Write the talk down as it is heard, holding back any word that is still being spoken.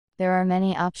There are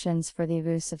many options for the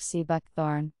use of sea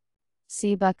buckthorn.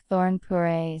 Sea buckthorn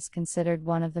puree is considered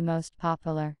one of the most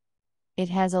popular. It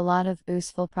has a lot of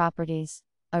useful properties,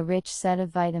 a rich set of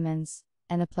vitamins,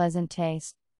 and a pleasant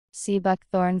taste. Sea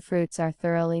buckthorn fruits are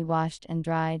thoroughly washed and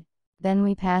dried. Then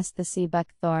we pass the sea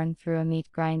buckthorn through a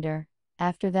meat grinder.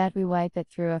 After that we wipe it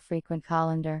through a frequent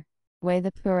colander. Weigh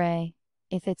the puree.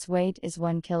 If its weight is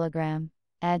 1 kilogram,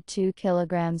 add 2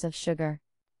 kilograms of sugar.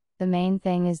 The main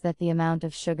thing is that the amount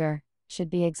of sugar should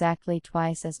be exactly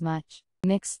twice as much.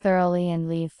 Mix thoroughly and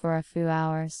leave for a few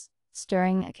hours,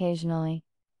 stirring occasionally.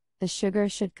 The sugar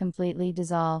should completely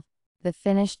dissolve. The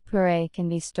finished puree can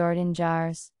be stored in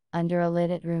jars, under a lid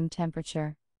at room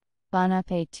temperature. Bon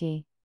appétit!